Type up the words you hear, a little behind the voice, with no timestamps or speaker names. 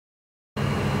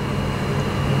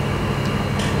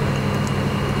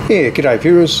Yeah, g'day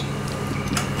viewers.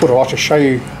 Thought I'd like to show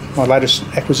you my latest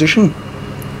acquisition.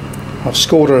 I've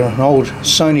scored an old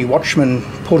Sony Watchman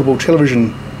portable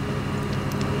television.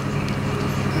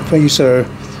 These were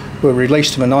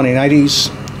released in the 1980s,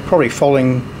 probably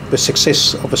following the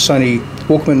success of the Sony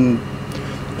Walkman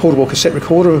portable cassette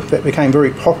recorder that became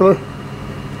very popular,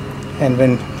 and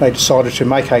then they decided to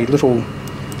make a little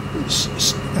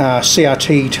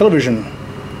CRT television.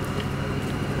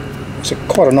 It's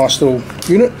quite a nice little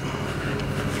unit.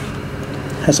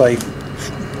 Has a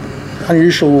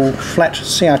unusual flat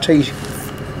CRT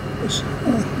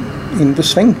in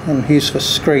this thing, and here's the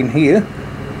screen here.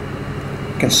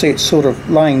 You can see it's sort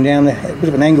of laying down at a bit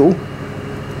of an angle,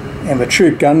 and the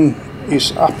tube gun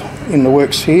is up in the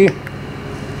works here.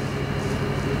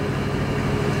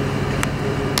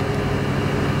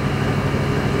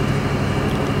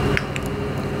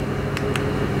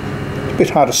 A bit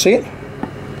hard to see it.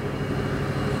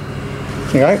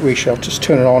 Anyway, we shall just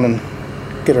turn it on and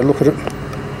get a look at it.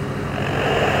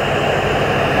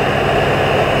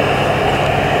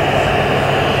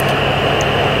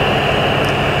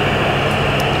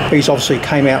 These obviously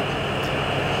came out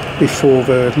before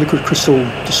the liquid crystal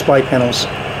display panels,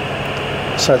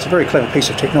 so it's a very clever piece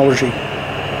of technology.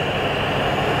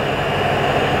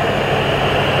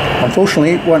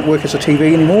 Unfortunately, it won't work as a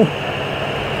TV anymore.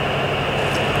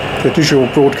 The digital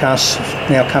broadcasts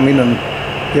have now come in, and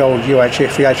the old UHF,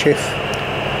 VHF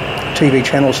TV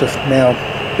channels have now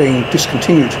been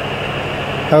discontinued.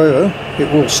 However,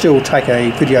 it will still take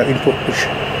a video input, which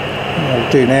I'll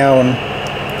do now, and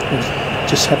we'll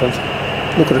just have a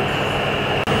look at it.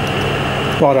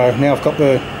 Righto, now I've got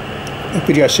the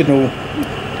video signal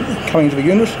coming to the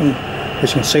unit, and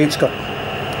as you can see, it's got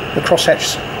the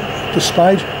crosshatch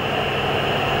displayed.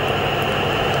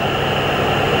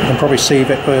 You can probably see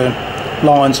that the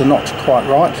lines are not quite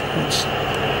right. It's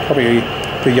probably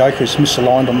the yoke is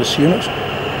misaligned on this unit.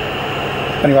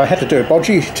 Anyway, I had to do a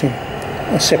bodgy to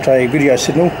accept a video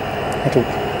signal. I had to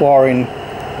wire in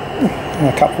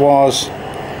a couple of wires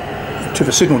to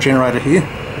the signal generator here,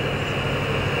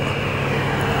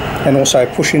 and also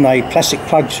push in a plastic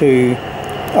plug to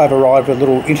override the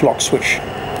little interlock switch.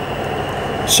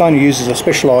 Sony uses a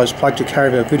specialised plug to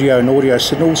carry the video and audio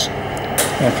signals,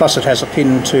 and plus it has a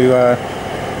pin to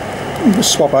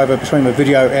swap over between the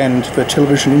video and the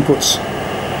television inputs.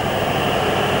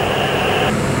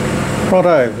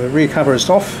 Righto, the rear cover is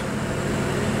off,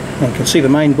 and you can see the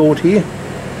main board here,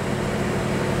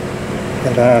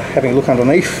 and having a look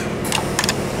underneath,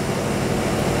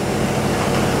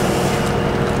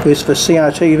 there's the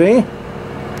CRT there,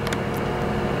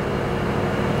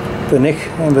 the neck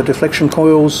and the deflection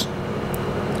coils,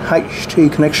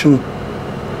 HT connection,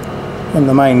 and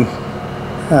the main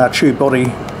tube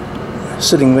body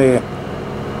sitting there.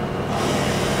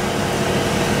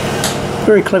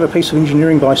 Very clever piece of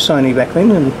engineering by Sony back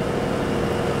then, and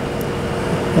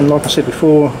like I said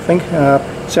before, I think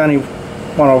it's the only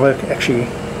one I've actually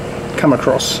come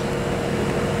across.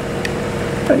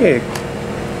 But yeah,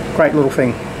 great little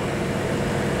thing.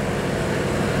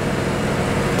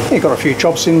 Yeah, got a few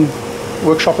jobs in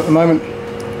workshop at the moment.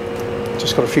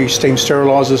 Just got a few steam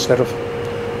sterilisers that I've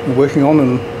been working on,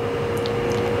 and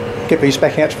get these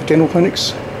back out to dental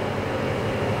clinics.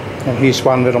 And here's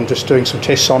one that I'm just doing some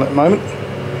tests on at the moment.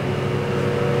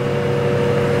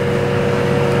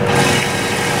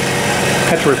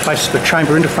 Had to replace the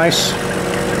chamber interface,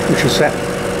 which is that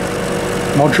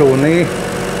module in there.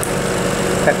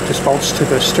 That just bolts to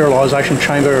the sterilisation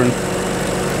chamber and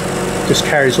just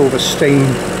carries all the steam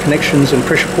connections and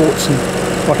pressure ports and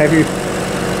what have you.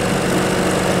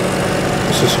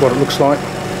 This is what it looks like.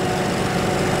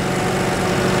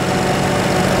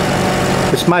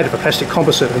 It's made of a plastic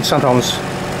composite, and sometimes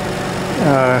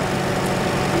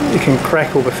it can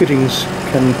crack, or the fittings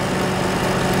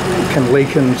can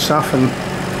leak and stuff, and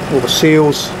all the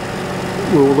seals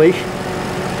will leak.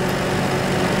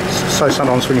 So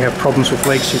sometimes when you have problems with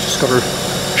leaks, you've just got to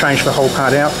change the whole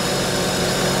part out.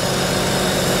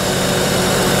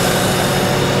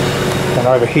 And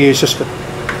over here is just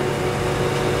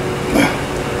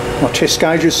my test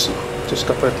gauges. Just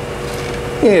got the,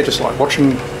 yeah, just like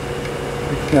watching,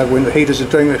 you know, when the heaters are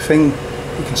doing their thing,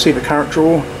 you can see the current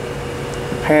draw,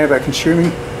 the power they're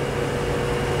consuming.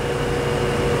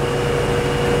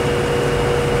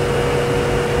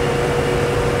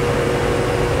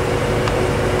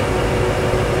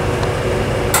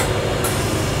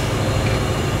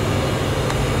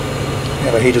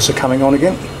 Now the heaters are coming on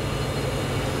again.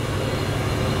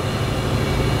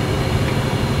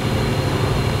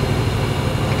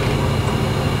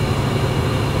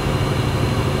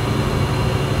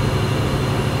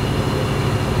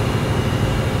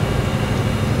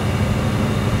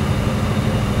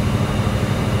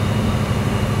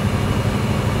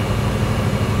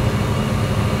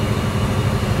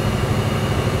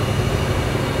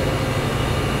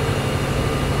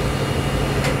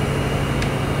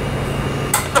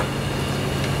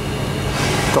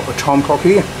 time clock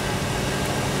here.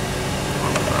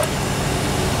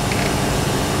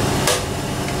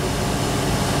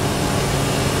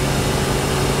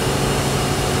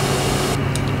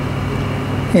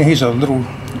 Yeah, here's a little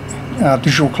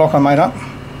digital clock I made up.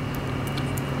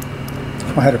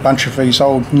 I had a bunch of these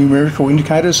old numerical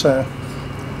indicators, LED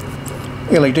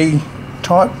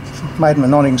type, made in the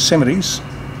 1970s,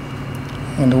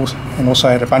 and also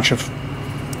had a bunch of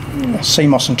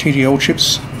CMOS and TTL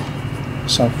chips,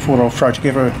 so I thought I'll throw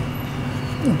together a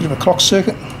bit of a clock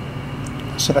circuit.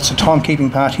 So that's a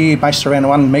timekeeping part here, based around a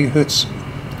 1 megahertz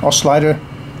oscillator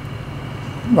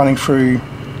running through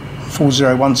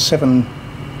 4017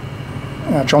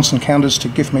 Johnson counters to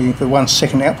give me the 1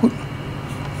 second output,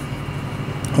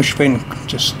 which then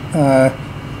just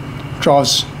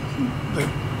drives the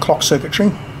clock circuitry.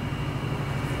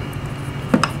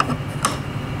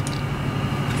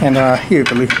 And here are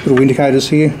the little indicators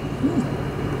here,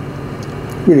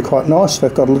 really quite nice.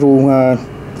 They've got a little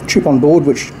chip on board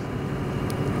which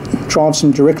drives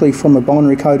them directly from a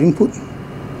binary code input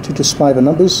to display the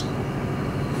numbers.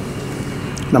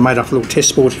 And I made up a little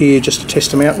test board here just to test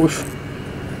them out with.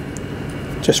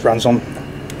 Just runs on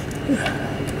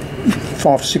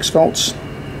 5 to 6 volts.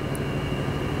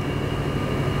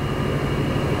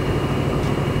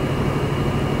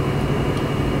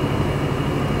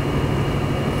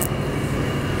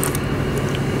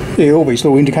 Yeah, all these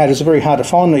little indicators are very hard to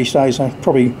find these days. They're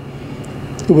probably a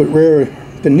little bit rarer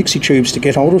than Nixie tubes to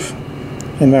get hold of,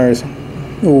 and they're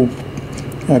all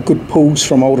good pulls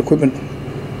from old equipment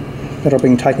that I've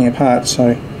been taking apart, so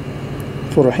I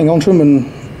thought I'd hang on to them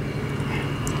and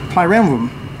play around with them.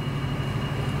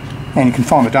 And you can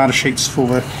find the data sheets for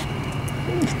the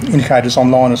indicators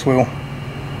online as well.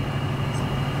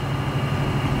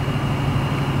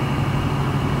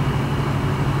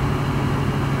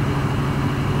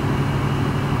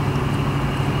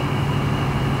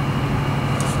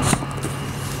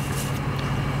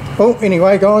 Well,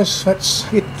 anyway guys, that's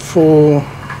it for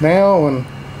now, and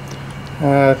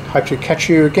hope to catch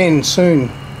you again soon.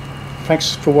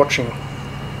 Thanks for watching.